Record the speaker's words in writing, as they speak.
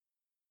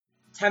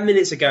10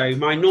 minutes ago,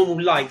 my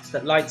normal light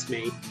that lights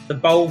me, the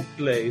bulb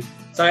blew.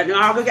 So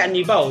I'll go get a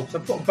new bulb. So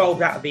I put a bulb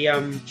out of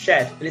the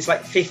shed, and it's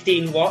like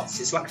 15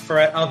 watts. It's like for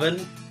an oven.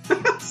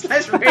 So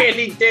it's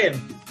really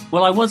dim.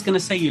 Well, I was going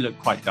to say you look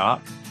quite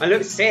dark. I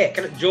look sick.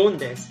 I look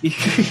jaundiced.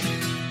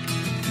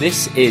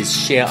 This is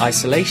Sheer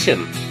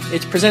Isolation.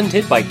 It's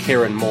presented by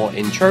Kieran Moore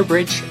in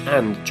Trowbridge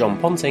and John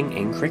Ponting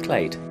in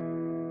Cricklade.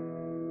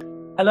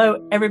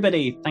 Hello,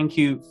 everybody. Thank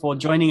you for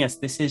joining us.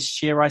 This is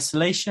Sheer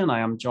Isolation.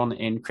 I am John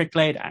in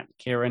Cricklade and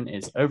Kieran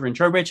is over in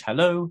Trowbridge.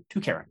 Hello to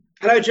Kieran.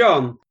 Hello,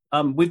 John.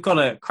 We've got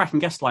a cracking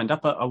guest lined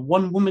up, a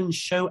one-woman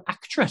show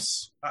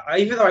actress.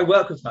 Even though I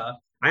work with her,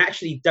 I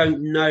actually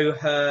don't know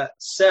her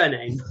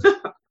surname.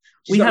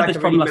 We had this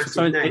problem last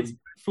week. So it's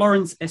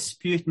Florence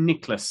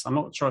Espeut-Nicholas. I'm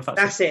not sure if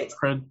that's it.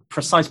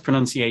 Precise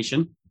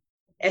pronunciation.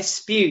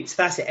 Espeut,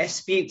 that's it.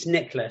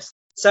 Espeut-Nicholas.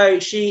 So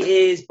she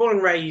is born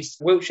and raised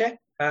Wiltshire.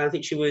 I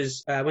think she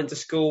was went to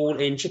school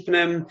in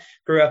Chippenham,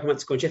 grew up and went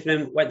to school in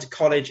Chippenham, went to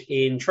college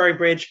in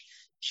Trowbridge.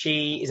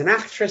 She is an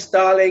actress,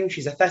 darling.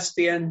 She's a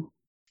thespian.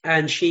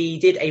 And she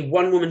did a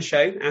one-woman show,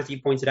 as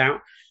you pointed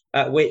out,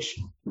 which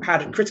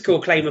had critical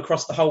acclaim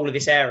across the whole of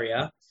this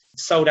area,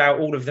 sold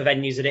out all of the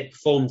venues that it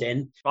performed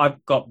in.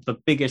 I've got the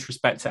biggest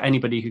respect to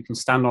anybody who can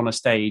stand on a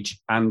stage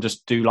and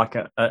just do like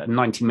a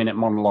 90-minute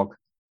monologue.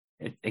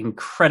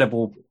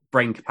 Incredible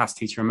brain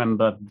capacity to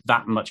remember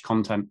that much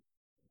content.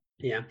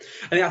 Yeah,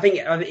 I think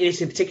in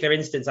this particular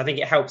instance, I think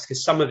it helps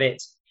because some of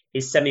it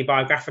is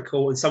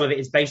semi-biographical and some of it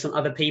is based on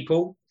other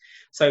people.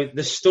 So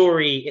the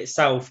story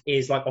itself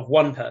is like of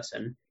one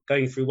person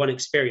going through one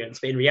experience,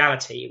 but in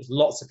reality, it was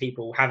lots of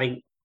people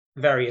having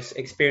various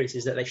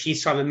experiences that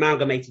she's trying to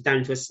amalgamate down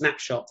into a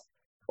snapshot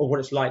of what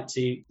it's like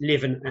to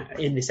live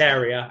in this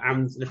area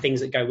and the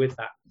things that go with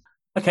that.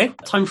 Okay,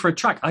 time for a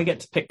track. I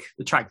get to pick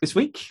the track this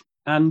week.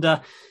 And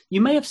you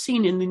may have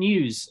seen in the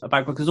news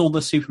about, because all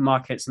the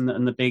supermarkets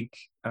and the big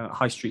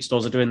high street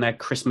stores are doing their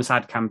Christmas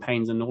ad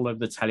campaigns, and all over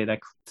the telly they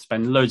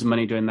spend loads of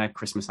money doing their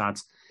Christmas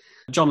ads.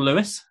 John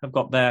Lewis have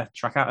got their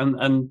track out,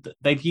 and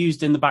they've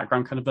used in the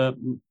background kind of a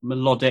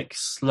melodic,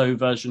 slow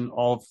version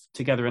of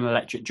Together in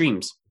Electric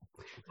Dreams.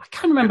 I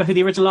can't remember who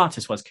the original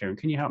artist was, Kieran.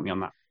 Can you help me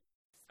on that?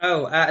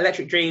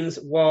 Electric Dreams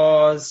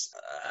was...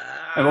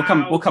 we'll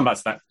come back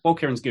to that. While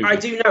Kieran's Googling. I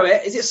do know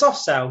it. Is it Soft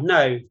Cell?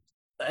 No.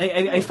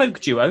 A folk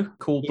duo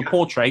called The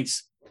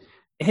Portraits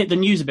hit the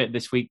news a bit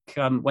this week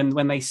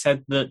when they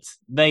said that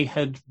they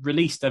had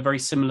released a very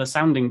similar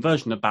sounding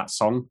version of that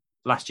song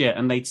last year,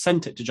 and they'd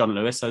sent it to John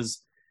Lewis as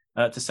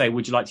to say,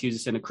 would you like to use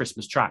this in a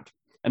Christmas track?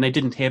 And they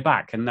didn't hear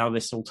back, and now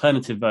this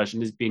alternative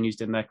version is being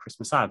used in their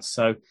Christmas ads.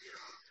 So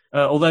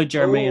although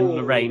Jeremy and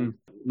Lorraine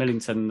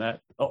Millington,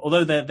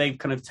 although they've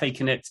kind of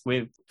taken it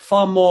with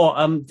far more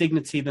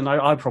dignity than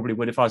I probably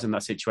would if I was in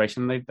that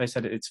situation, they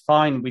said it's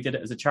fine. We did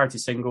it as a charity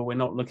single. We're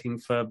not doing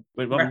it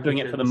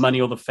for the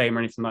money or the fame or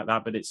anything like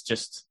that. But it's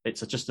just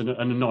an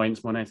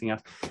annoyance more than anything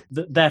else.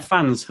 Their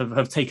fans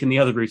have taken the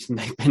other route, and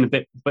they've been a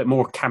bit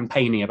more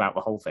campaigny about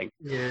the whole thing.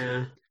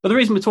 Yeah. But the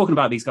reason we're talking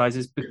about these guys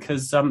is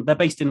because they're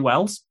based in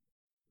Wells.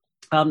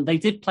 They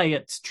did play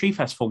at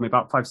Treefest for me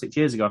about 5-6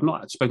 years ago. I've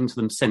not spoken to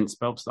them since,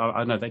 but obviously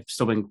I know they've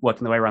still been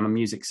working their way around the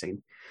music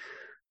scene.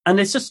 And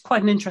it's just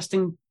quite an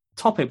interesting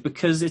topic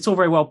because it's all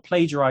very well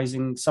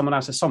plagiarising someone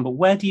else's song, but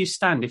where do you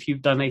stand if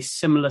you've done a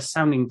similar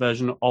sounding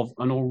version of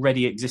an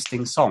already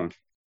existing song?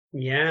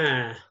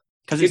 Yeah,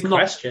 because it's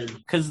not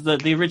because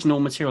the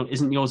original material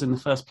isn't yours in the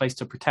first place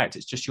to protect.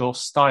 It's just your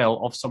style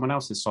of someone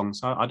else's song.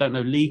 So I don't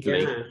know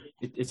legally. Yeah.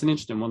 It's an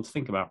interesting one to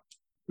think about.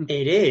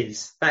 It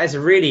is. That's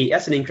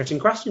an interesting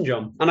question,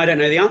 John, and I don't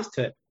know the answer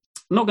to it.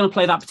 I'm not going to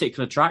play that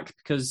particular track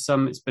because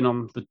it's been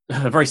on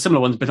a very similar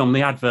one's been on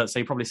the advert, so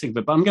you probably sing.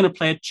 But I'm going to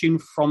play a tune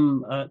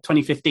from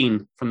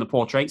 2015 from The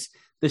Portraits.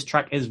 This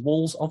track is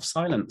Walls of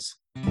Silence.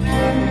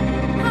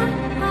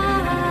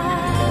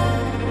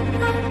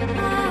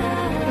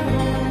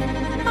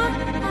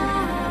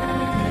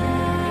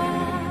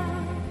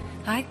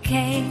 I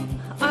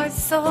came, I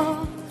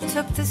saw,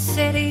 took the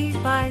city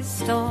by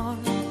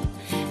storm.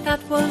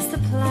 That was the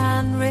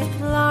plan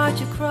writ large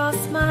across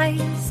my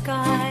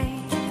sky.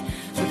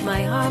 With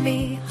my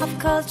army of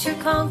culture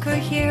conquer,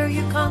 here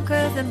you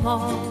conquer them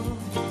all.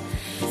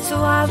 So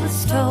I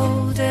was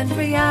told, and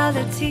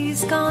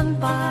reality's gone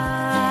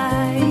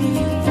by.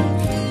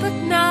 But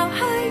now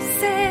I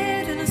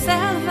sit in a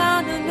cell of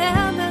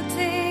anonymity,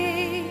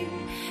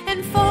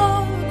 in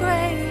 4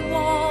 grey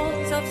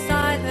walls of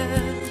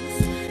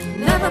silence.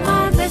 Never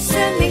mind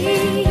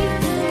listening,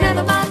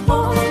 never mind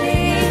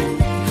warning.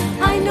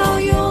 I know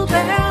you'll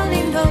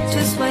barely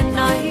notice when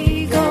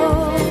I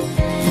go.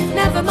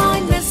 Never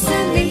mind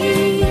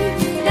listening,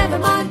 never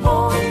mind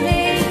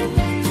warning.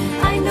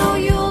 I know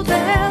you'll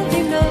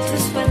barely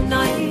notice when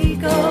I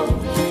go.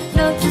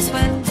 Notice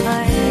when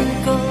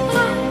I go.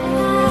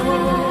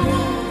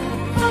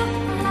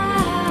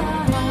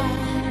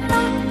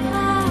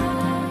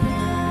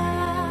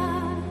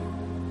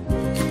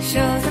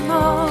 Show them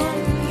all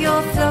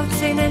you're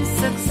floating in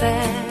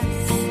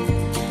success,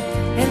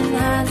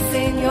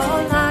 enhancing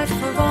your life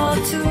for all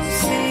to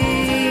see.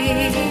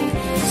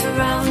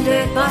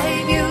 surrounded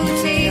by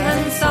beauty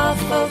and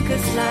soft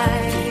focus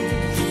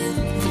lights,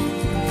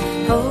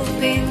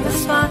 hoping the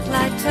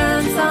spotlight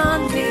turns on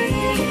me.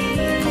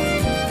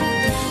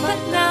 But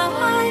now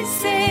I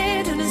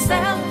sit in a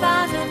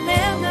cell-bound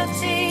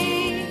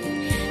anonymity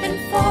in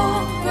 4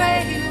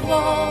 grey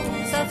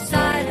walls of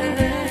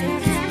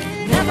silence.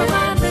 Never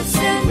mind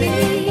listen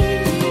me,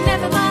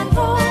 never mind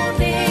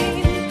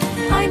warning.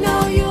 I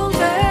know you'll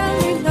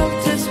barely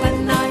notice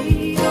when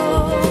I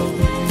go.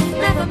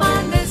 Never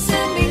mind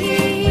listen me,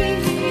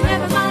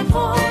 never mind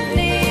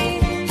warning.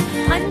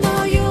 I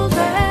know you'll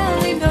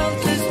barely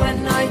notice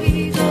when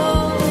I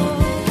go.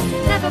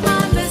 Never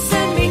mind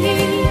listen me,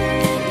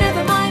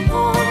 never mind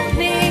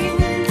warning.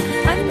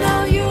 I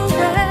know you'll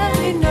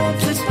barely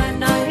notice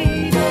when I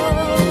go.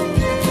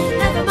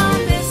 Never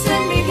mind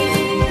listen me,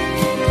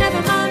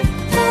 never mind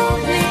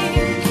warning.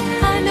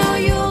 I know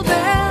you'll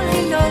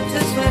barely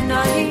notice when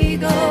I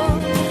go.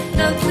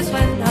 Notice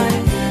when I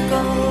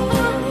go.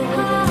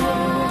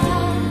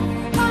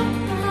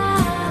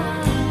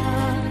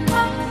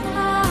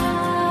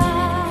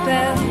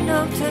 Barely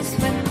notice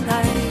when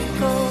I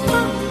go.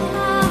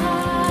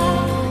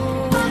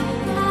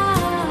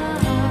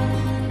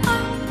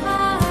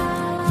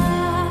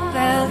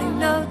 Barely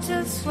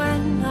notice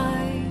when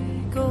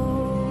I go.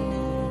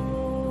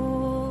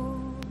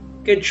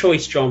 Good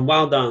choice, John.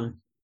 Well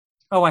done.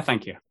 Oh, I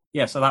thank you.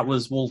 Yeah, so that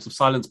was Walls of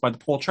Silence by the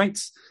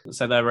Portraits.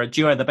 So they're a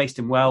duo. They're based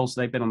in Wales.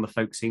 They've been on the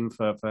folk scene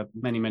for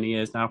many, many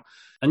years now.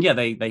 And yeah,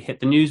 they hit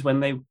the news when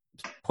they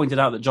pointed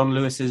out that John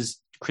Lewis's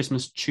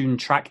Christmas tune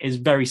track is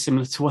very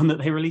similar to one that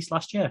they released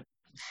last year.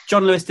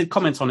 John Lewis did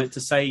comment on it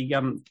to say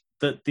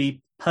that the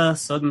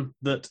person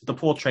that the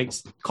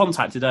Portraits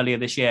contacted earlier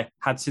this year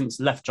had since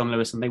left John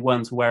Lewis and they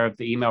weren't aware of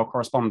the email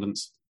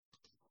correspondence.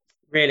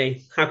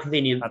 Really? How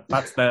convenient.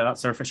 That's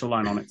their official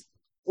line on it.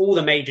 All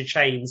the major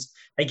chains,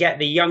 they get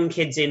the young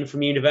kids in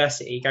from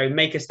university, go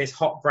make us this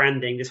hot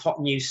branding, this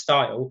hot new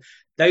style.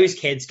 Those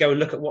kids go and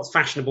look at what's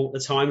fashionable at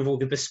the time with all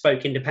the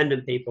bespoke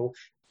independent people,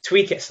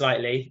 tweak it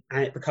slightly,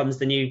 and it becomes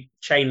the new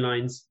chain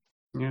lines.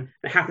 Yeah,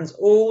 it happens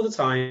all the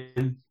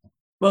time.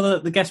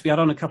 Well, the guest we had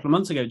on a couple of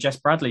months ago, Jess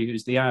Bradley,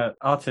 who's the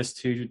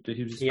artist who's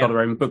got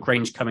her own book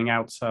range coming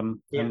out and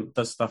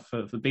does stuff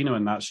for Beano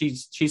and that.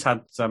 She's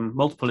had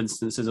multiple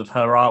instances of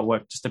her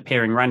artwork just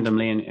appearing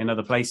randomly in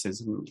other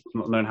places and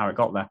not knowing how it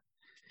got there.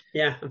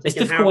 Yeah, it's a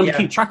difficult one to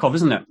keep track of,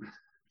 isn't it?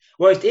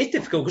 Well, it is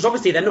difficult because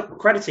obviously they're not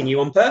crediting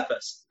you on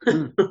purpose.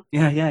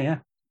 Yeah.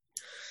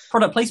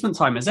 Product placement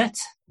time, is it?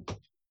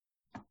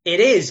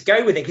 It is.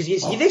 Go with it because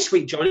this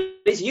week, John,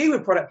 it's you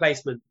with product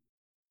placement.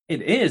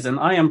 It is, and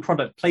I am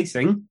product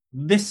placing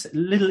this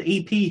little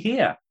EP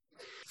here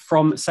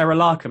from Sarah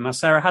Larkham. Now,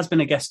 Sarah has been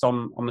a guest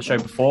on the show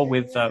before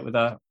with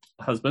her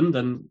husband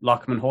and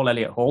Larkham and Hall,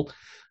 Elliot Hall,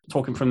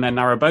 talking from their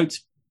narrowboat.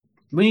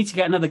 We need to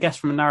get another guest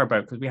from a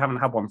narrowboat because we haven't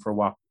had one for a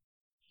while.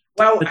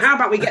 Well, how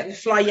about we get the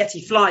Fly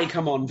Yeti Fly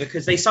come on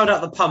because they sold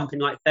out the pump in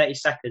like 30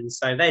 seconds,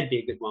 so they'd be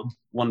a good one.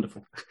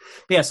 Wonderful. But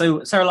yeah,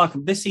 so Sarah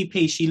Larkham, this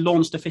EP, she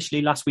launched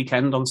officially last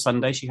weekend on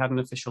Sunday. She had an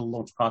official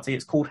launch party.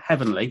 It's called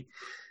Heavenly.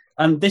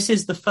 And this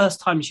is the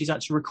first time she's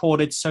actually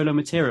recorded solo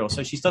material.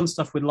 So she's done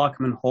stuff with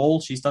Larkham and Hall.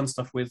 She's done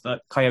stuff with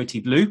Coyote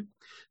Blue.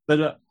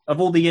 But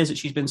of all the years that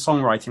she's been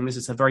songwriting, this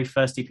is her very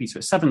first EP. So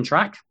it's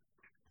 7-track.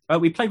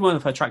 We played one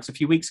of her tracks a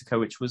few weeks ago,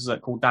 which was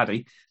called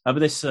Daddy. But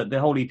the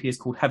whole EP is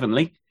called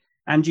Heavenly.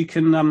 And you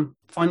can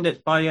find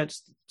it by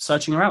just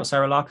searching her out,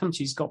 Sarah Larkham.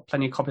 She's got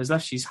plenty of copies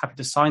left. She's happy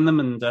to sign them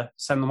and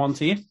send them on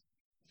to you.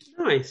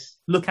 Nice.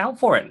 Look out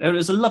for it. It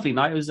was a lovely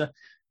night.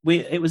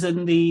 It was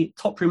in the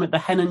top room at the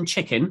Hen and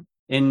Chicken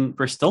in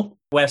Bristol,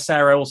 where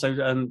Sarah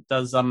also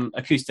does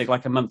acoustic,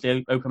 like a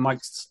monthly open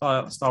mic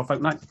style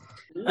folk night.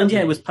 And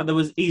yeah, there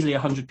was easily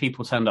 100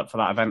 people turned up for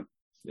that event.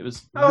 It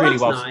was really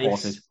well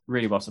supported.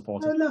 Really well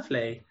supported. Oh,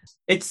 lovely.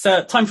 It's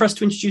time for us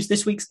to introduce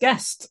this week's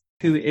guest,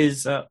 who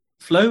is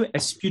Flo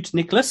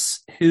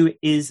Espute-Nicholas, who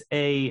is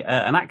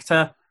an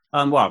actor.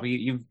 Well,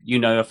 you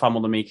know her far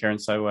more than me, Kieran,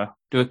 so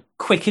do a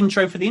quick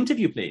intro for the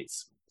interview,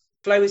 please.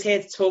 Flo is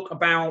here to talk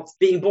about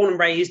being born and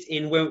raised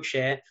in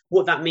Wiltshire,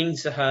 what that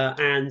means to her,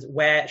 and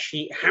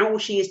how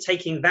she is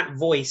taking that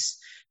voice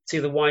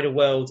to the wider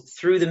world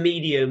through the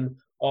medium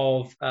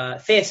of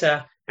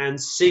theatre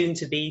and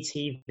soon-to-be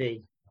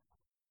TV.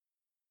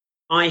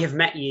 I have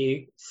met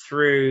you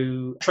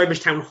through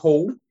Trowbridge Town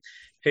Hall,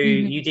 who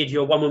you did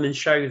your one-woman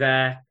show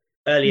there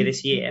earlier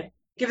this year.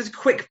 Give us a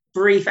quick,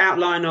 brief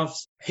outline of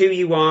who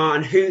you are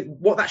and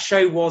what that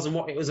show was and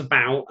what it was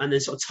about, and then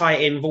sort of tie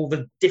it in with all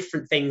the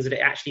different things that it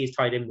actually is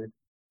tied in with.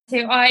 So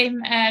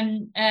I'm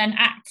an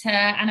actor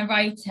and a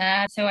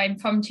writer. So I'm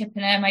from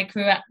Chippenham. I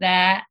grew up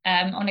there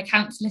on a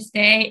council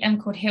estate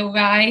called Hill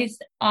Rise.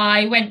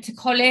 I went to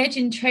college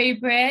in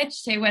Trowbridge.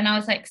 So when I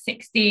was like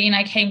 16,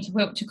 I came to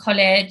Wiltshire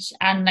College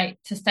and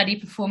to study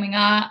performing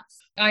arts.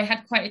 I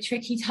had quite a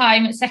tricky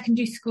time at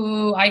secondary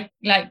school. I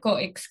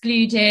got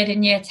excluded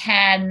in year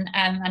 10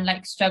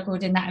 and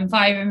struggled in that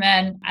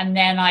environment. And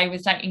then I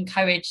was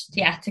encouraged,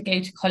 to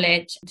go to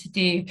college to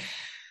do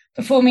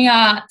performing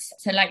arts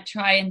to like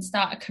try and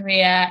start a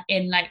career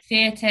in like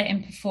theatre,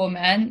 in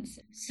performance.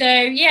 So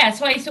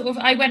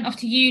I went off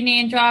to uni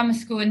and drama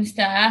school and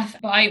stuff,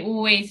 but I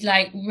always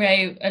like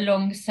wrote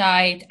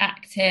alongside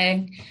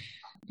acting.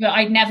 But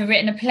I'd never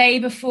written a play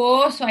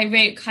before, so I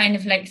wrote kind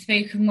of like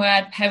spoken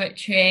word,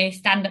 poetry,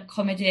 stand-up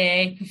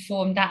comedy,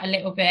 performed that a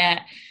little bit.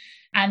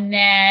 And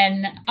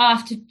then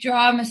after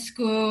drama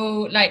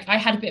school, like I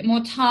had a bit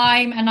more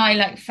time and I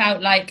like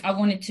felt like I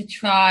wanted to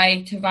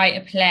try to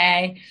write a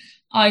play.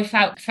 I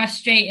felt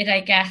frustrated,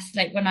 I guess,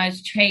 like when I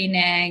was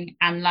training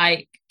and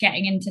like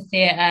getting into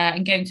theatre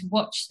and going to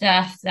watch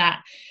stuff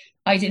that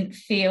I didn't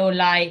feel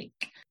like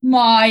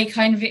my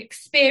kind of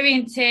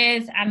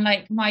experiences and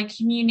like my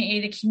community,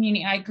 the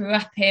community I grew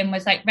up in,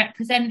 was like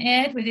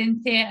represented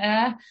within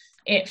theatre.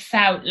 It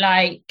felt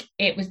like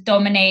it was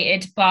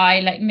dominated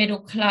by like middle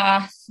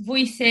class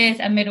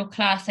voices and middle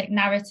class like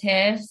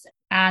narratives.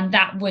 And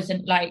that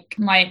wasn't like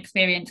my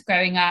experience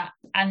growing up.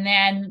 And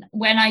then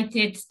when I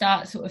did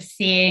start sort of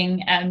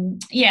seeing,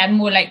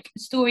 more like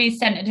stories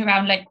centered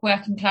around like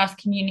working class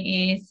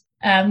communities,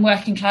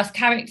 working class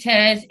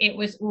characters, it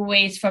was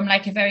always from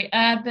like a very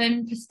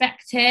urban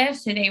perspective.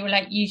 So they were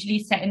like usually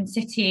set in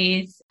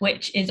cities,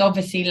 which is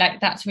obviously like,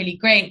 that's really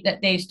great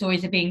that those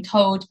stories are being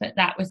told, but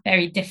that was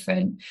very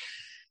different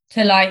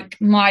to like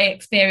my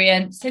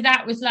experience. So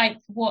that was like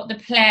what the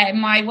play,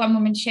 my one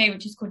woman show,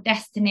 which is called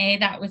Destiny,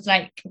 that was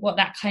like what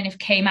that kind of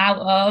came out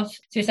of.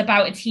 So it's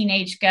about a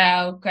teenage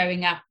girl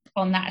growing up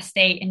on that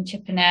estate in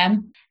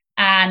Chippenham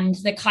and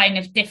the kind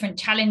of different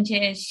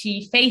challenges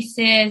she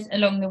faces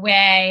along the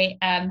way,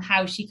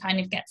 how she kind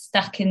of gets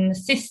stuck in the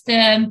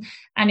system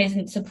and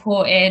isn't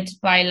supported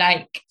by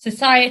like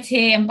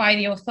society and by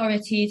the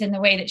authorities in the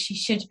way that she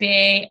should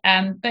be.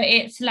 But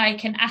it's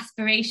like an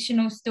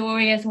aspirational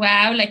story as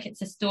well. Like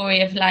it's a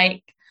story of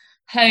like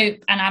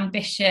hope and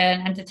ambition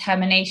and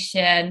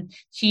determination.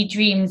 She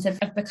dreams of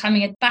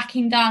becoming a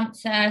backing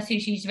dancer. So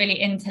she's really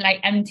into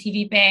like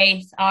MTV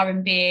bass,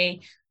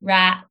 R&B,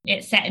 rap.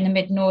 It's set in the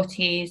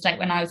mid-noughties, like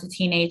when I was a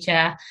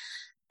teenager.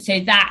 So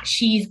that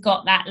she's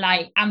got that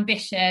like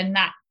ambition,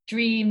 that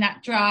dream,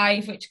 that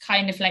drive, which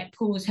kind of like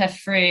pulls her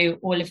through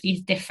all of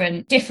these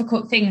different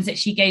difficult things that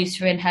she goes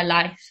through in her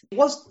life.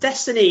 Was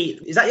Destiny,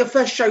 is that your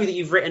first show that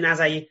you've written as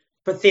a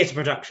theatre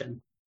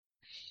production?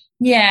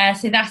 Yeah,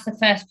 so that's the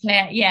first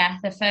play. Yeah,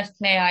 the first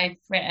play I've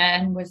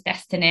written was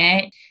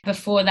Destiny.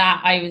 Before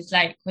that, I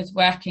was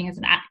working as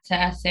an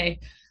actor. So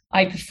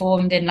I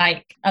performed in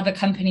like other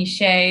company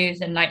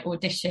shows and like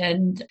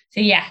auditioned. So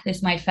yeah, this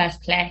is my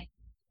first play.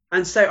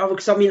 And so,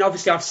 because I mean,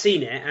 obviously I've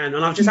seen it and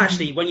I've just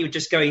actually, when you were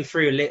just going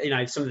through,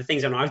 some of the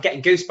things, I was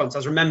getting goosebumps. I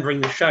was remembering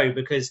the show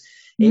because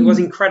it was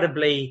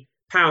incredibly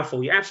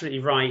powerful. You're absolutely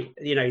right.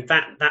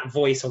 That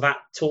voice or that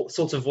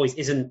sort of voice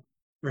isn't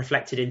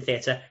reflected in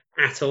theatre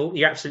at all.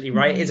 You're absolutely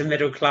right. It's a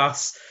middle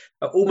class,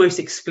 almost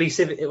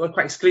exclusive. It was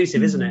quite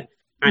exclusive, isn't it?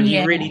 And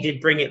you really did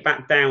bring it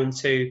back down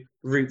to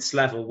roots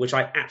level, which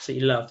I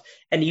absolutely loved.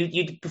 And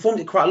you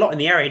performed it quite a lot in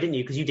the area, didn't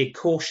you? Because you did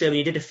Corsham and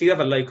you did a few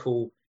other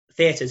local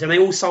theatres and they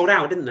all sold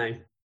out, didn't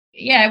they?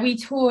 Yeah, we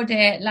toured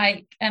it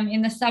like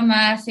in the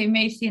summer, so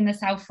mostly in the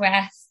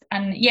southwest.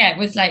 And yeah, it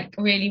was like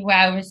really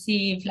well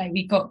received. Like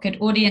we got good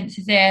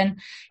audiences in.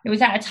 It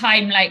was at a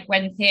time like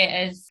when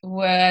theatres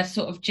were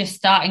sort of just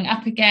starting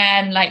up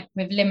again, like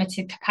with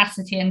limited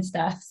capacity and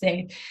stuff.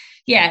 So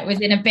yeah, it was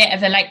in a bit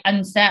of a like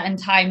uncertain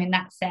time in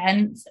that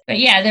sense. But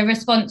yeah, the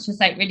response was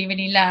like really,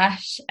 really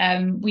lush.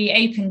 We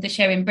opened the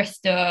show in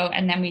Bristol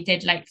and then we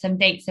did like some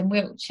dates in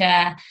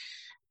Wiltshire,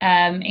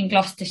 in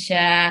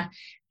Gloucestershire.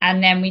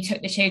 And then we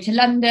took the show to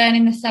London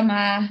in the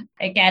summer.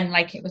 Again,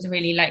 like it was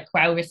really like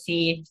well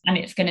received and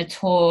it's going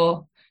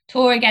to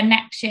tour again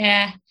next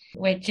year.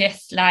 We're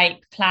just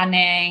like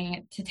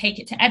planning to take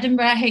it to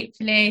Edinburgh,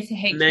 hopefully. So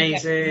hopefully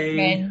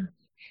amazing.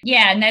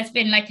 Yeah, and there's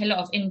been like a lot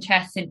of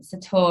interest since the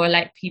tour,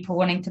 like people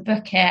wanting to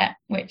book it,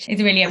 which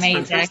is really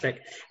amazing. That's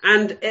fantastic.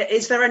 And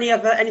is there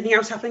anything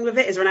else happening with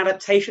it? Is there an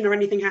adaptation or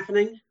anything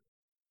happening?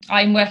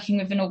 I'm working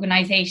with an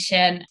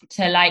organisation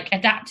to like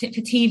adapt it for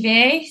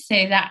TV. So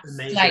that's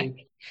amazing.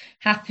 Like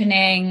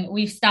happening.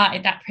 We've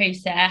started that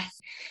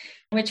process.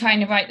 We're trying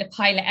to write the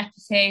pilot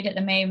episode at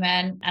the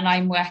moment, and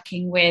I'm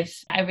working with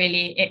a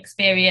really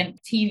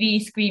experienced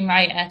TV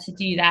screenwriter to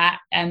do that.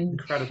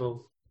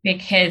 Incredible.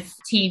 Because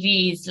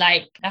TV's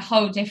like a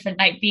whole different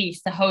like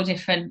beast, a whole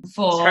different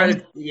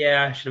form.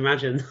 Yeah, I should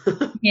imagine.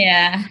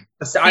 Yeah.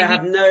 I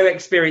have no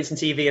experience in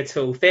TV at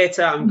all.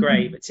 Theatre, I'm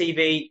great, but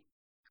TV,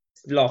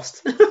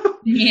 lost.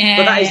 Yeah.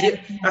 But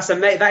that's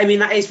amazing. I mean,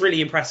 that is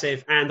really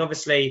impressive. And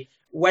obviously,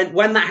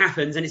 when that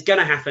happens, and it's going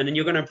to happen, and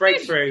you're going to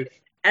break through,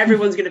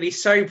 everyone's going to be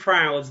so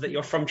proud that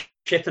you're from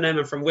Chippenham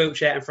and from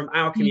Wiltshire and from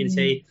our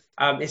community.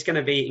 It's going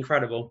to be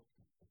incredible.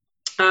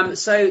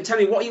 So tell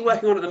me, what are you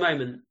working on at the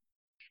moment?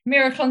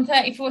 Miracle on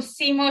 34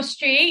 Seymour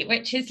Street,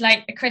 which is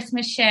like a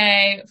Christmas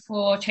show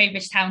for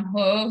Trowbridge Town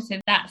Hall. So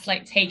that's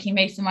like taking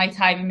most of my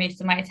time and most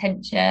of my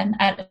attention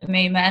at the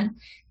moment.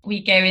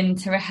 We go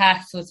into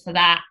rehearsals for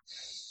that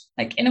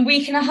like in a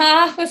week and a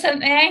half or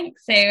something.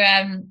 So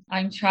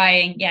I'm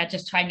trying to get the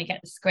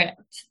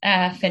script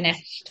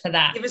finished for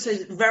that. Give us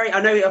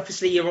I know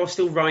obviously you're all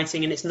still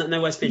writing and it's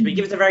nowhere finished, but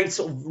give us a very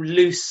sort of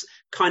loose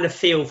kind of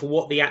feel for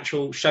what the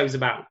actual show's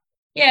about.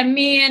 Yeah,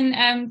 me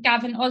and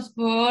Gavin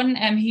Osborne,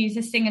 who's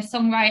a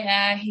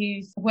singer-songwriter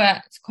who's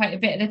worked quite a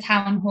bit at the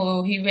Town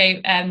Hall, who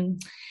wrote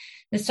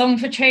the song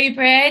for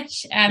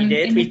Trowbridge. He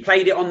did. We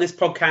played it on this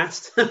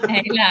podcast.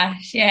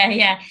 Lush,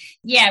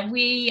 yeah.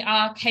 We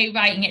are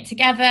co-writing it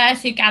together.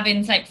 So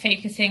Gavin's like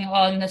focusing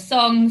on the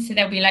songs. So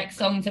there'll be like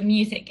songs and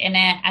music in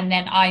it, and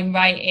then I'm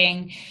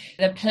writing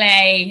the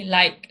play,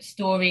 like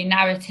story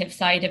narrative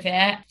side of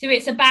it. So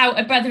it's about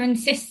a brother and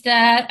sister.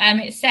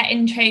 It's set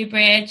in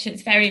Trowbridge.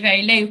 It's very,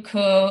 very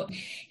local.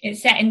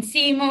 It's set in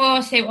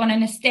Seymour, so on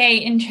an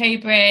estate in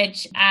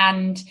Trowbridge,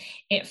 and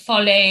it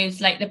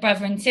follows like the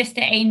brother and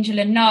sister, Angel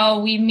and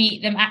Noel. We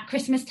meet them at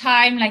Christmas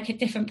time, like at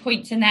different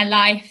points in their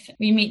life.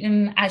 We meet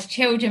them as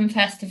children,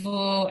 first of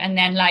all, and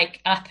then like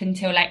up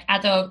until like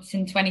adults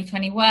in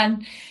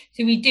 2021.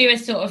 So we do a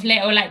sort of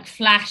little like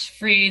flash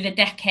through the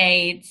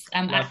decades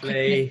at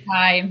Christmas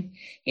time.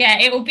 Yeah,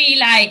 it will be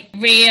like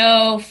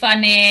real,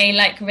 funny,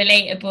 like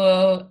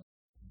relatable.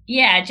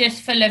 Yeah,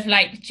 just full of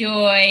like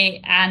joy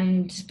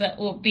but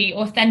will be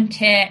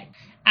authentic.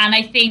 And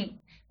I think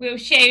we'll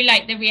show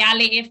like the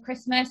reality of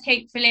Christmas,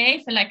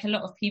 hopefully, for like a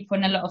lot of people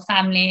and a lot of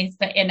families,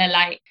 but in a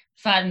like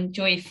fun,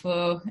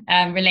 joyful,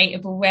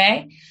 relatable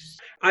way.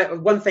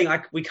 One thing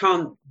we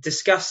can't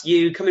discuss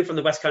you coming from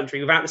the West Country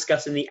without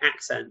discussing the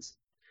accent.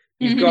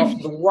 You've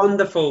got the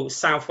wonderful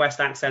Southwest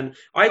accent.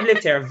 I've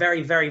lived here a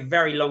very, very,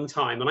 very long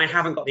time and I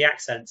haven't got the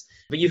accent,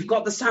 but you've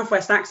got the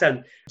Southwest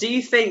accent. Do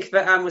you think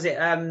that,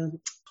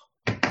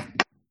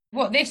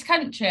 what, this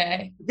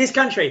country? This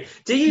country.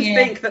 Do you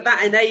think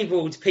that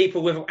enabled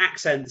people with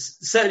accents,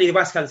 certainly the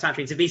West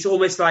Country, to be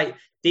almost like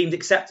deemed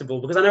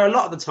acceptable? Because I know a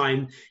lot of the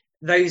time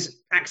those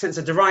accents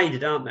are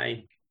derided, aren't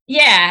they?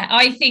 Yeah,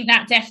 I think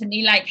that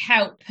definitely like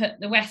helped put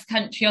the West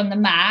Country on the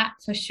map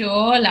for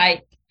sure.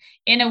 Like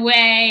in a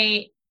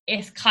way,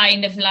 it's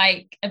kind of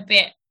like a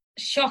bit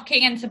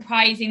shocking and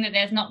surprising that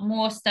there's not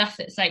more stuff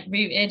that's like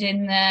rooted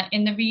in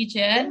the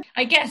region.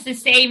 I guess the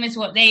same as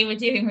what they were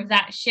doing with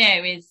that show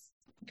is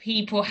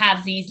people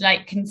have these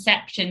like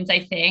conceptions,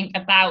 I think,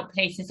 about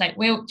places like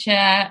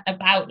Wiltshire,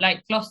 about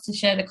like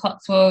Gloucestershire, the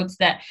Cotswolds,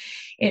 that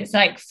it's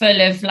like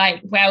full of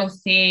like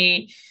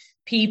wealthy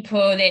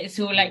people, that it's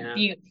all like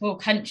beautiful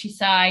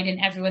countryside and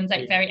everyone's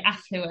like very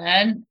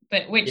affluent,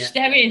 but which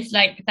there is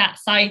like that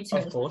side to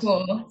it, of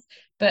course.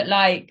 But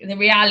like the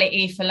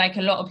reality for like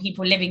a lot of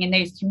people living in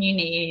those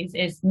communities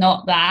is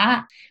not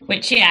that,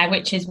 which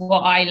is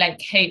what I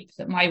like hope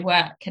that my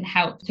work can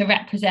help to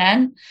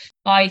represent.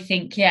 I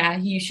think,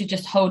 you should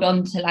just hold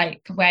on to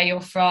like where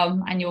you're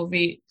from and your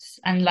roots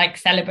and like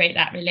celebrate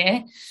that,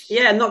 really.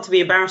 Yeah, not to be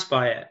embarrassed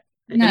by it.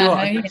 No,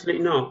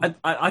 absolutely not.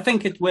 I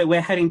think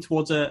we're heading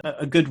towards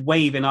a good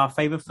wave in our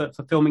favour for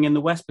filming in the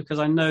West, because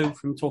I know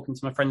from talking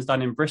to my friends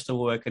down in Bristol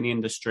who work in the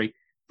industry,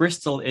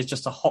 Bristol is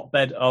just a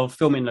hotbed of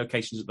filming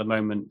locations at the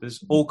moment.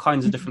 There's all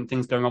kinds of different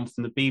things going on,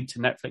 from the Beeb to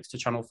Netflix to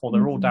Channel 4.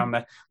 They're all down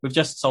there. We've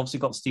just obviously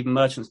got Stephen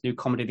Merchant's new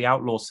comedy, The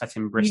Outlaws, set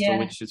in Bristol,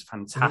 which is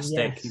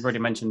fantastic. You've already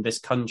mentioned This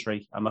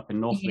Country up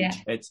in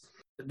Northreach.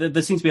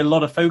 There seems to be a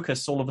lot of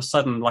focus all of a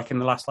sudden, like in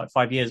the last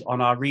 5 years, on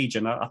our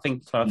region. I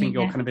think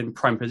you're kind of in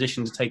prime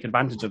position to take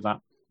advantage of that.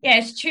 Yeah,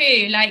 it's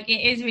true. Like,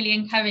 it is really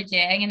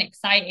encouraging and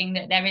exciting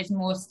that there is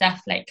more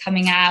stuff like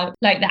coming out.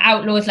 Like The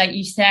Outlaws, like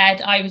you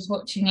said, I was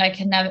watching like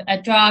a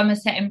drama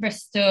set in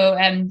Bristol,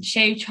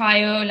 Show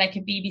Trial, like a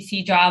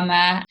BBC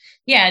drama.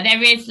 Yeah,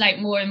 there is like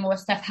more and more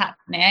stuff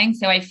happening.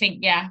 So I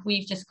think,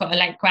 we've just got to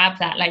like grab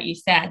that, like you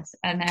said.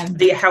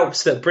 And it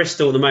helps that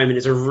Bristol at the moment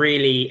is a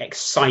really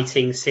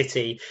exciting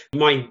city.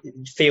 My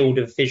field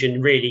of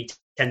vision really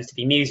tends to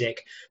be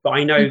music, but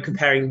I know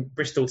comparing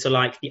Bristol to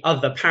like the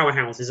other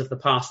powerhouses of the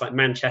past, like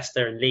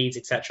Manchester and Leeds,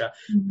 etc.,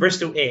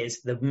 Bristol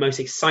is the most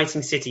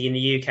exciting city in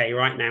the UK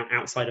right now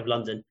outside of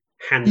London,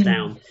 hands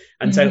down.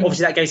 And so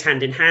obviously that goes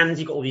hand in hand.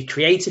 You've got all these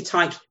creative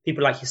types,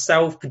 people like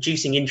yourself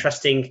producing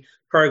interesting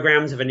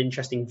programs with an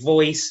interesting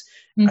voice.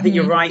 I think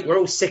you're right. We're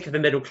all sick of the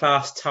middle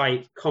class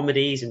type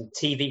comedies and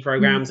TV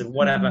programs and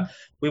whatever.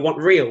 We want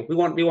real. We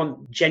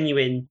want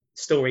genuine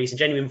stories and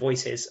genuine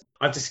voices.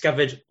 I've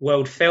discovered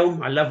world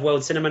film. I love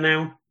world cinema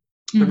now.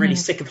 I'm really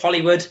sick of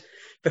Hollywood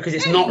because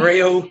it's not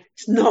real.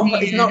 It's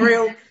not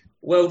real.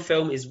 World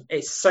film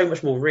it's so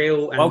much more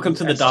real. And welcome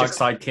to the dark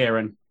side,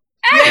 Kieran.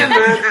 Yeah,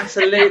 man,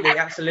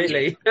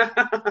 absolutely.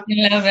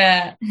 Love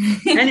it.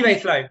 Anyway,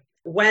 Flo,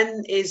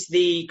 when is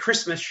the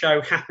Christmas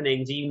show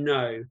happening? Do you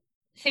know?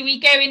 So we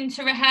go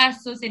into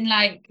rehearsals in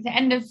like the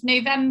end of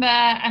November,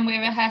 and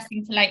we're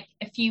rehearsing for like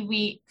a few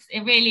weeks.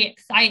 A really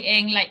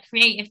exciting, like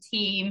creative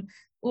team,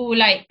 all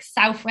like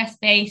Southwest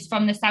based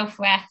from the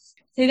Southwest.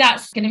 So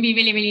that's going to be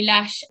really, really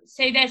lush.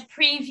 So there's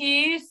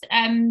previews,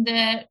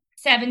 the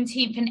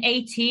 17th and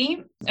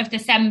 18th of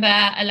December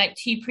are like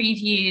 2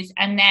 previews,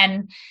 and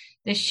then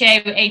the show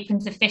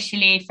opens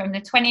officially from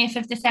the 20th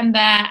of December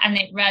and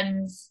it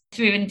runs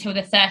through until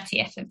the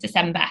 30th of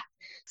December.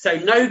 So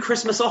no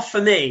Christmas off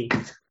for me.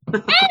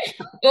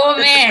 Or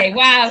me,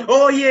 wow.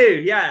 Or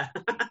you, yeah.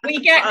 We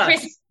get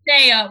Christmas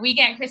Day off. We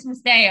get Christmas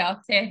Day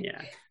off too.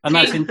 Yeah. And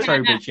that's in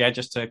Trowbridge, yeah,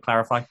 just to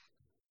clarify.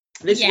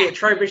 This will be at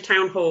Trowbridge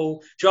Town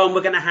Hall. John,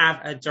 we're going to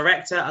have a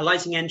director, a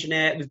lighting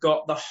engineer. We've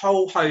got the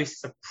whole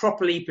host, a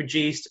properly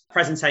produced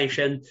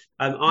presentation.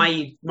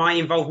 My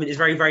involvement is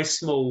very, very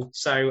small,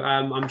 so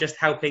I'm just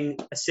helping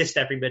assist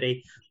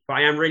everybody. But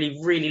I am really,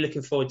 really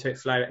looking forward to it,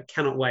 Flo. I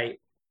cannot wait.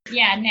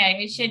 Yeah, no,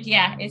 it should.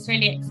 Yeah, it's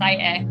really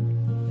exciting.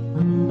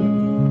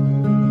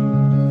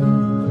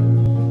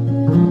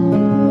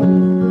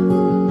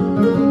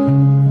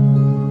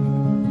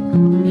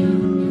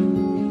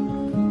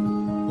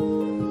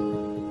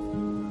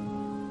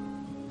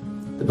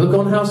 The book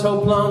on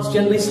household plants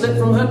gently slipped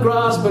from her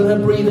grasp, and her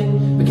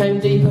breathing became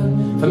deeper,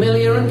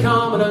 familiar and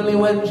calm, and only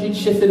when she'd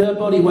shifted her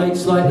body weight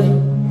slightly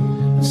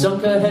and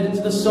sunk her head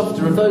into the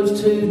softer of those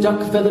two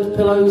duck-feathered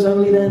pillows,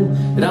 only then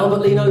did Albert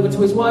lean over to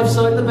his wife's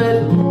side of the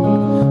bed,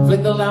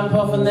 flick the lamp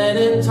off, and then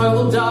in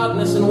total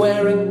darkness and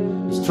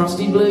wearing his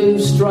trusty blue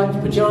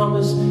striped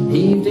pyjamas,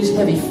 heaved his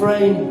heavy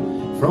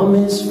frame from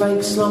his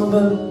fake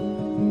slumber,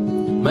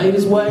 made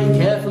his way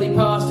carefully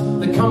past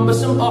the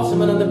cumbersome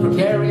ottoman and the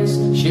precarious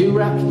shoe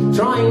rack.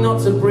 Trying not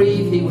to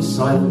breathe, he was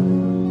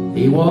silent,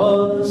 he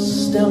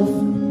was stealth.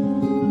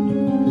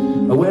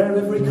 Aware of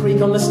every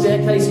creak on the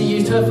staircase, he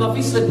used her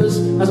fluffy slippers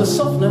as a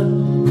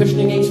softener,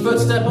 cushioning each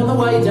footstep on the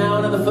way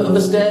down. At the foot of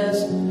the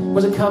stairs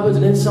was a cupboard,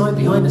 and inside,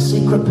 behind a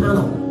secret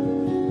panel,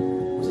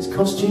 was his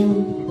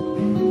costume.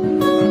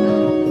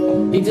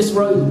 He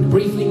disrobed,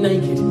 briefly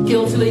naked,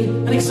 guiltily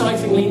and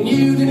excitingly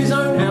nude in his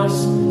own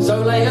house.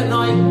 So late at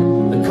night,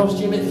 the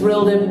costume, it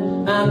thrilled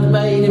him and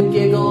made him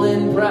giggle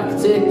in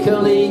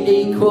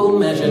practically equal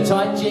measure.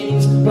 Tight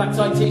jeans, black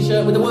tie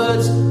t-shirt with the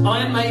words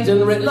Iron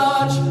Maiden writ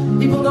large.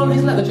 He pulled on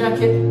his leather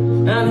jacket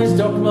and his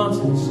Doc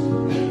Martens,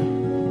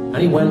 and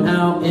he went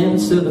out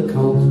into the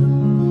cold.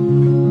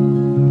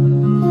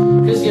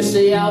 Cause you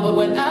see, Albert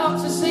went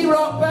out to see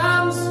rock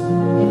bands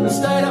and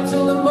stayed up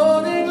till the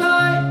morning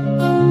light.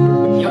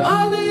 You're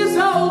only as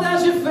old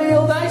as you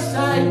feel, they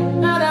say,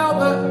 and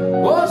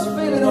Albert was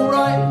feeling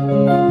alright.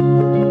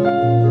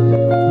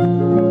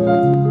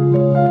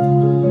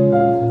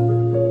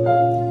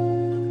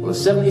 Well, a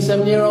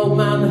 77-year-old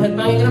man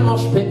headbanging in a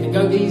mosh pit can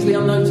go easily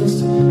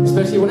unnoticed,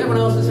 especially when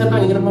everyone else is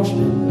headbanging in a mosh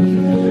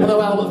pit.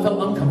 Although Albert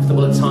felt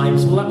uncomfortable at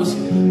times, well, that was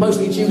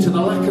mostly due to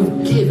the lack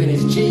of give in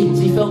his genes.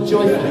 He felt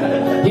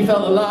joyful, he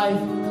felt alive.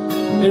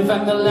 In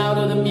fact, the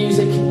louder the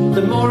music,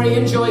 the more he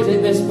enjoyed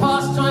it. This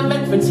pastime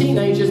meant for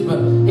teenagers, but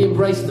he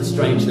embraced the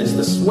strangeness,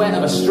 the sweat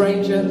of a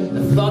stranger,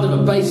 the thud of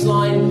a bass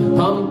line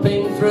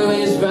pumping through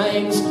his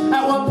veins.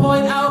 At one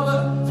point,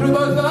 Albert threw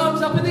both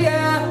arms up in the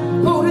air,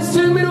 pulled his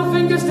two middle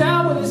fingers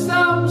down with his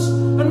thumbs,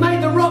 and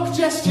made the rock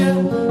gesture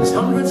as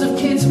hundreds of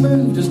kids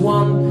moved as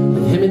one,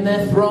 with him in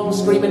their throng,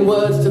 screaming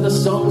words to the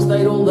songs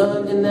they'd all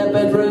learned in their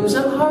bedrooms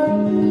at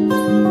home.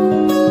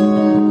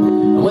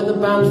 When the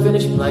band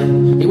finished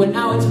playing, he went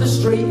out into the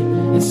street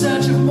in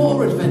search of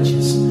more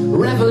adventures,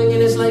 reveling in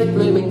his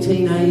late-blooming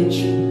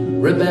teenage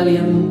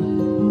rebellion.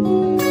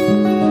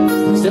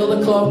 Still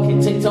the clock,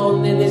 it ticked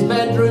on in his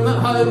bedroom at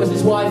home as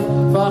his wife,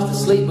 fast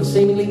asleep, was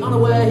seemingly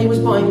unaware he was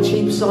buying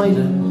cheap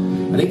cider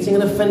and eating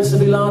an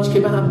offensively large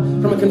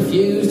kebab from a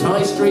confused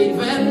high street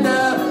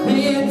vendor.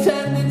 He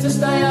intended to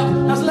stay up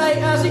as late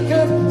as he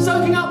could,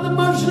 soaking up the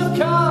motion of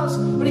cars,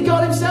 but he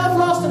got himself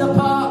lost in a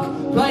park,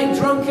 played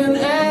drunken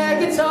air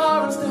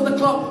guitar, and still the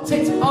clock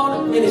ticked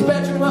on in his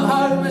bedroom at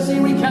home as he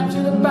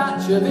recaptured a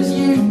batch of his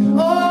youth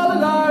all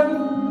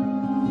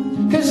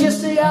alone. Cause you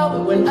see,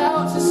 Albert went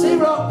out to see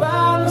rock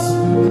bands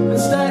and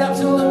stayed up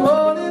till the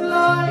morning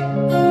light.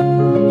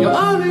 You're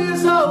only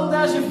as old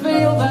as you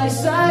feel, they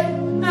say,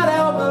 and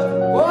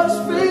Albert was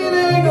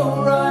feeling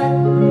alright.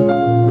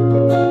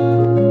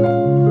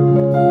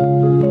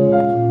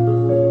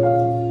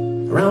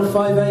 Around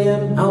 5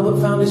 a.m, Albert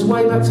found his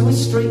way back to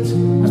his street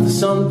as the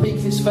sun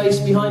peeked his face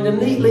behind a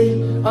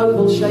neatly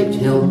oval-shaped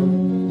hill,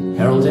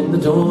 heralding the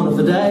dawn of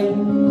the day.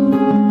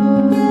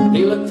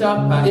 He looked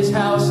up at his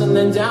house and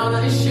then down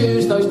at his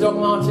shoes, those Doc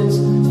Martens,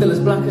 still as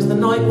black as the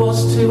night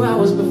was 2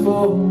 hours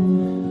before.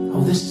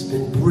 Oh, this has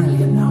been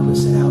brilliant, Albert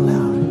said out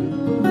loud.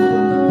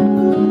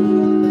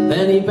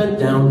 Then he bent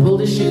down,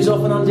 pulled his shoes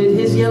off and undid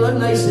his yellow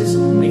laces,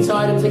 and he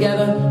tied them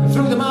together and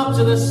threw them up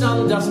to the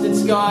sun-dusted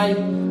sky,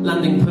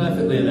 landing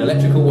perfectly in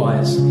electrical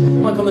wires,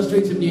 like on the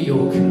streets of New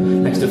York,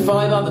 next to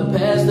 5 other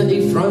pairs that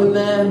he'd thrown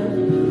there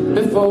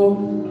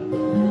before.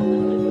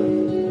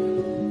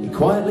 He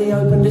quietly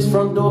opened his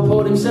front door,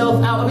 poured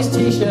himself out of his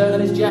t-shirt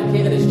and his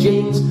jacket and his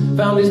jeans,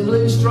 found his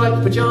blue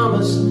striped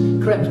pyjamas,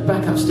 crept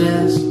back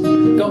upstairs,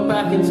 got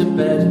back into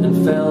bed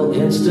and fell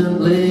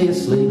instantly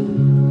asleep.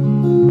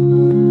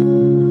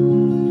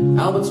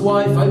 Albert's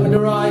wife opened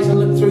her eyes and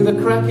looked through the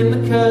crack in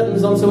the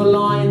curtains onto a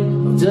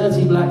line of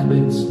dirty black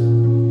boots.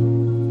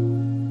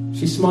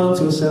 She smiled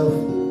to herself,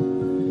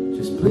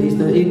 just pleased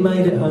that he'd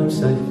made it home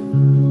safe.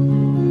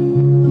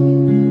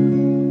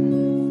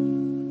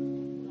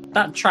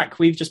 That track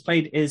we've just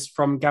played is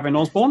from Gavin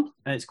Osborne,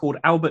 and it's called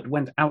Albert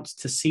Went Out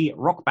to See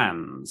Rock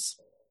Bands.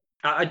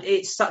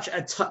 It's such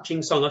a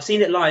touching song. I've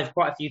seen it live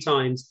quite a few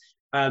times,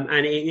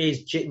 and it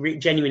is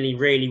genuinely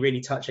really, really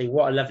touching.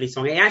 What a lovely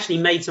song. It actually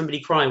made somebody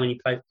cry when you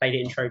played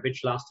it in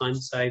Trowbridge last time,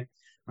 so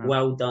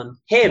well done.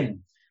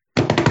 Him.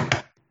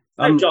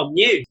 John,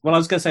 you. Well, I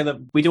was going to say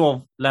that we do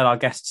all let our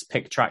guests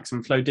pick tracks,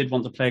 and Flo did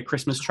want to play a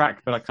Christmas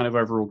track, but I kind of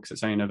overruled because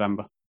it's only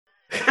November.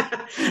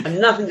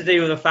 And nothing to do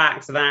with the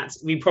fact that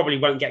we probably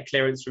won't get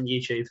clearance from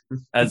YouTube.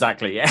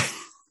 Exactly, yeah.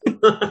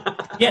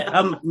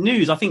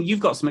 News. I think you've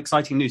got some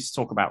exciting news to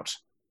talk about.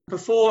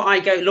 Before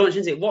I go launch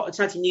into it, what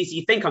exciting news do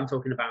you think I'm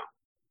talking about?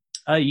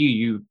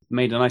 You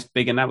made a nice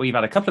big announcement. We've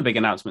had a couple of big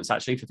announcements,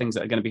 actually, for things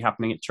that are going to be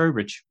happening at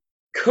Trowbridge.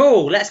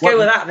 Cool. Let's go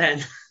with that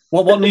then.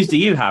 What news do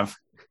you have?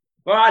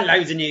 Well,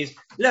 loads of news.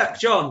 Look,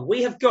 John,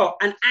 we have got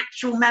an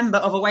actual member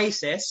of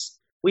Oasis.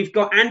 We've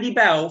got Andy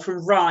Bell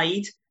from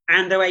Ride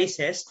and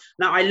Oasis.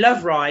 Now, I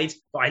love Ride,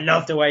 but I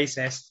loved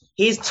Oasis.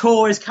 His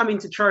tour is coming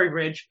to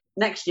Trowbridge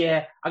next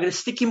year. I'm going to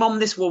stick him on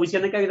this wall. He's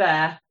going to go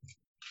there.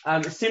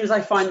 As soon as I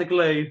find the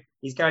glue,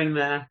 he's going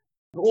there.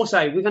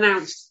 Also, we've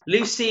announced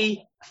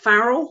Lucy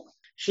Farrell.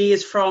 She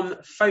is from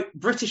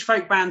British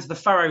folk band The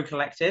Furrow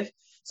Collective.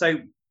 So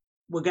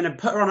we're going to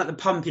put her on at the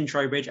Pump in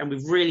Trowbridge, and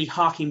we've really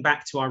harking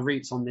back to our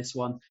roots on this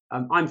one.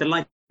 I'm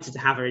delighted to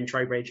have her in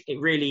Trowbridge. It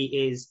really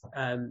is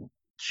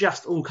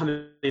just all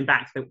coming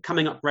back.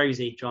 Coming up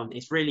rosy, John.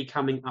 It's really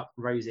coming up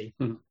rosy.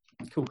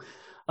 Cool.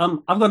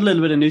 I've got a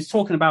little bit of news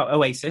talking about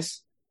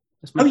Oasis.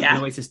 Let's make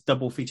an Oasis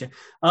double feature.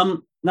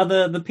 Now,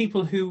 the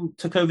people who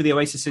took over the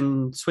Oasis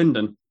in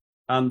Swindon,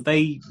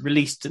 they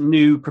released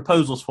new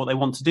proposals for what they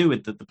want to do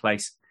with the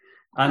place.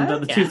 And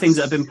the two things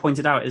that have been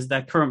pointed out is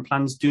their current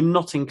plans do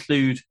not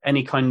include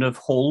any kind of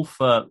hall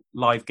for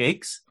live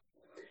gigs.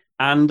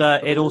 And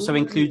it also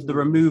includes the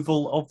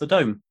removal of the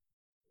dome.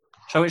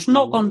 So it's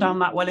not gone down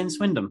that well in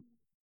Swindon.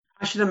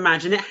 I should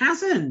imagine it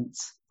hasn't.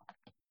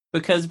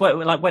 Because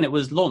when it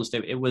was launched,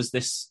 it was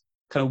this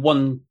kind of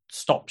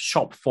one-stop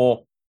shop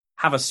for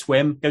have a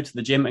swim, go to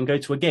the gym, and go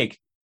to a gig.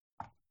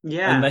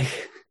 Yeah.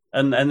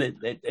 And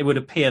it would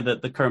appear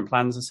that the current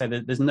plans are saying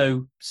that there's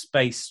no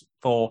space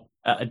for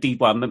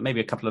maybe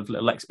a couple of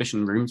little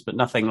exhibition rooms, but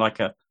nothing like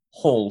a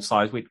hall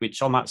size,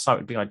 which on that site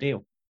would be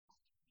ideal.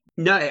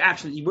 No, it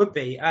absolutely would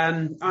be.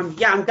 I'm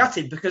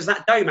gutted because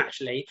that dome,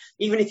 actually,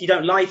 even if you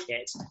don't like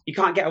it, you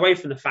can't get away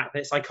from the fact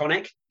that it's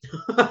iconic.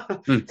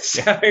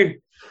 So,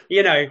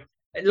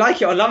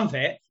 like it or lump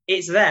it,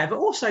 it's there. But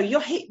also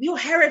your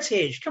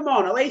heritage. Come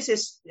on,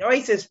 Oasis,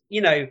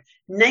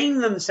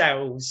 name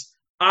themselves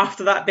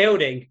after that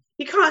building.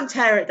 You can't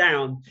tear it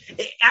down.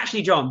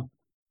 Actually, John,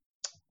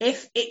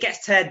 if it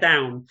gets teared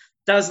down,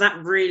 does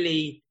that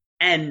really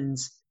end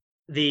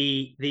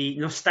the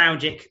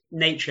nostalgic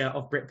nature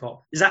of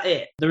Britpop? Is that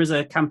it? There is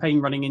a campaign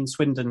running in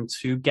Swindon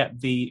to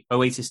get the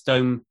Oasis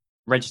Dome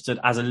registered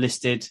as a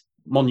listed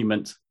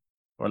monument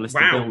or a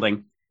listed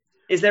building.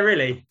 Is there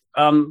really?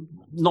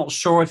 Not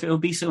sure if it will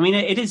be so. I mean,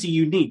 it is a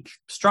unique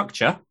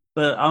structure,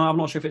 but I'm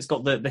not sure if it's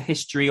got the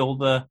history or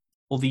the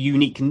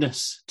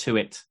uniqueness to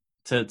it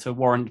to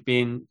warrant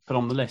being put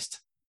on the list.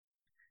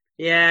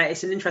 Yeah,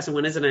 it's an interesting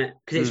one, isn't it?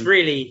 Because it's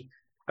really,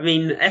 I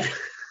mean,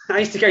 I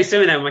used to go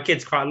swimming there with my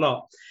kids quite a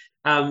lot.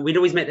 We'd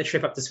always make the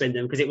trip up to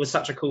Swindon because it was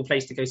such a cool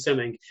place to go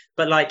swimming.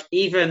 But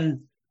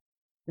even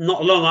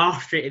not long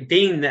after it had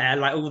been there,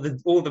 all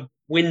the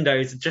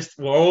windows just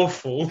were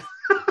awful.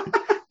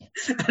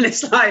 And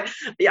it's I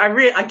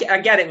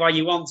get it why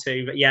you want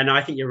to, but yeah, no,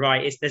 I think you're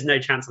right. There's no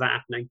chance of that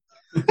happening.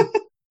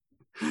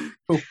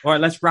 Cool. All right,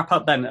 let's wrap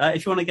up then.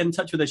 If you want to get in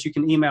touch with us, you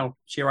can email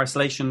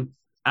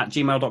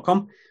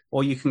sheerisolation@gmail.com,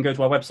 or you can go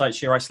to our website,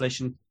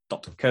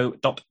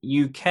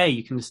 sheerisolation.co.uk.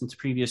 You can listen to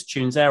previous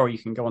tunes there, or you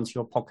can go onto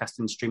your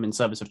podcasting streaming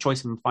service of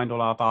choice and find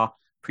all of our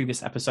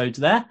previous episodes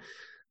there.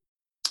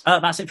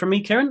 That's it from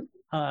me, Kieran.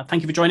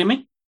 Thank you for joining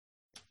me.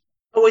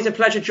 Always a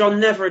pleasure,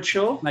 John. Never a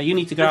chore. Now you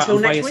need to go out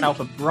and buy yourself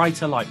a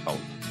brighter light bulb.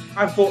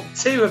 I've bought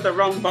 2 of the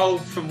wrong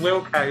bulbs from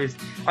Wilko's.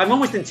 I'm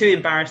almost too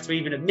embarrassed to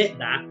even admit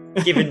that,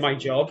 given my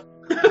job.